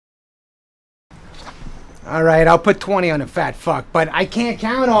All right, I'll put 20 on the fat fuck, but I can't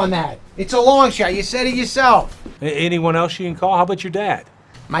count on that. It's a long shot. You said it yourself. Anyone else you can call? How about your dad?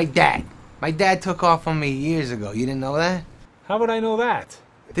 My dad. My dad took off on me years ago. You didn't know that? How would I know that?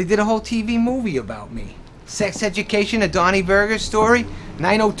 They did a whole TV movie about me. Sex Education, a Donny Berger story.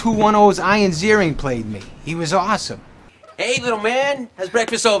 90210's Ian Ziering played me. He was awesome. Hey, little man. How's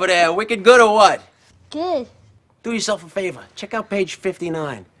breakfast over there? Wicked good or what? Good. Do yourself a favor. Check out page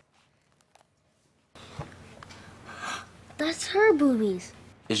 59. That's her boobies.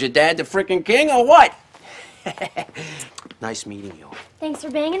 Is your dad the frickin' king or what? Nice meeting you. Thanks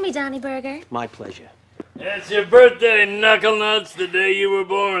for banging me, Donny Berger. My pleasure. It's your birthday, knucklenuts. The day you were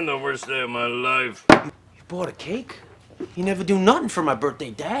born, the worst day of my life. You bought a cake? You never do nothing for my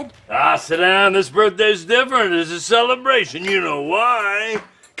birthday, Dad. Ah, sit down. This birthday's different. It's a celebration. You know why?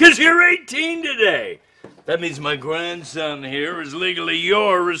 'Cause you're 18 today. That means my grandson here is legally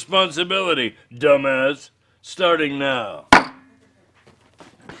your responsibility, dumbass. Starting now.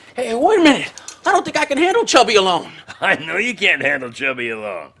 Hey, wait a minute. I don't think I can handle Chubby alone. I know you can't handle Chubby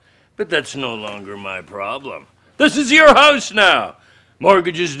alone, but that's no longer my problem. This is your house now.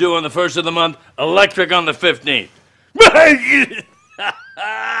 Mortgage is due on the 1st of the month, electric on the 15th.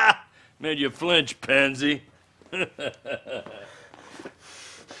 Made you flinch, pansy.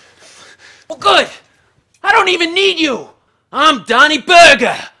 Well, good. I don't even need you. I'm Donny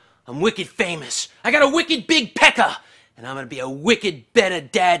Berger. I'm wicked famous. I got a wicked big pecker. And I'm gonna be a wicked better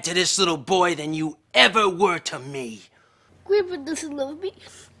dad to this little boy than you ever were to me. Grandpa doesn't love me.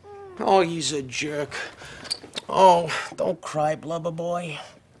 Oh, he's a jerk. Oh, don't cry, blubber boy.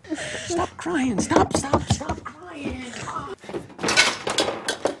 Stop crying. Stop crying.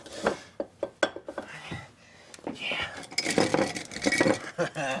 Yeah.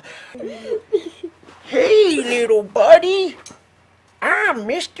 Hey, little buddy. I'm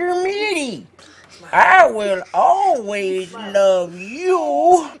Mr. Meaty. I will always love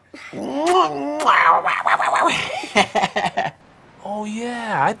you. Oh,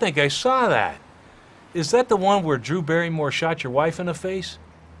 yeah, I think I saw that. Is that the one where Drew Barrymore shot your wife in the face?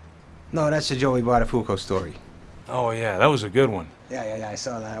 No, that's the Joey Buttafuoco story. Oh, yeah, that was a good one. Yeah, I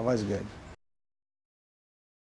saw that. It was good.